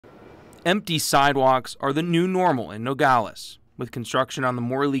Empty sidewalks are the new normal in Nogales, with construction on the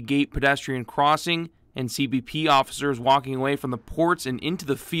Morley Gate pedestrian crossing and CBP officers walking away from the ports and into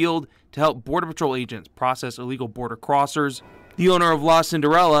the field to help Border Patrol agents process illegal border crossers. The owner of La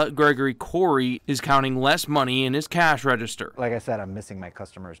Cinderella, Gregory Corey, is counting less money in his cash register. Like I said, I'm missing my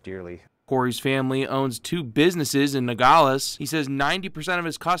customers dearly. Corey's family owns 2 businesses in Nogales. He says 90% of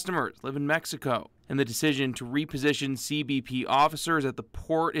his customers live in Mexico, and the decision to reposition CBP officers at the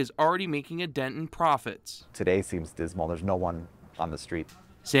port is already making a dent in profits. Today seems dismal. There's no one on the street.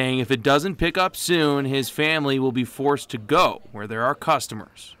 Saying if it doesn't pick up soon, his family will be forced to go where there are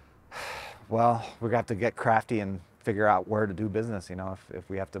customers. Well, we're going to have to get crafty and figure out where to do business, if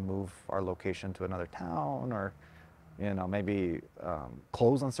we have to move our location to another town or, maybe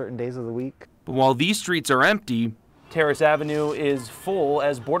close on certain days of the week. But while these streets are empty, Terrace Avenue is full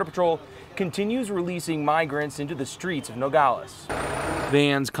as Border Patrol continues releasing migrants into the streets of Nogales.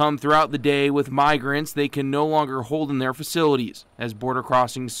 Vans come throughout the day with migrants they can no longer hold in their facilities as border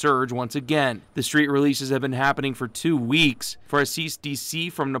crossings surge once again. The street releases have been happening for 2 weeks. For Assis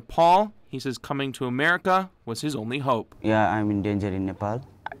DC from Nepal, he says coming to America was his only hope. Yeah, I'm in danger in Nepal.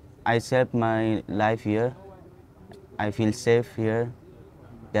 I saved my life here. I feel safe here.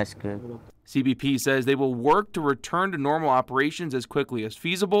 That's good. CBP says they will work to return to normal operations as quickly as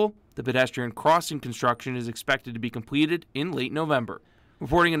feasible. The pedestrian crossing construction is expected to be completed in late November.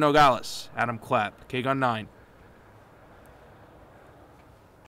 Reporting in Nogales, Adam Klepp, KGUN 9.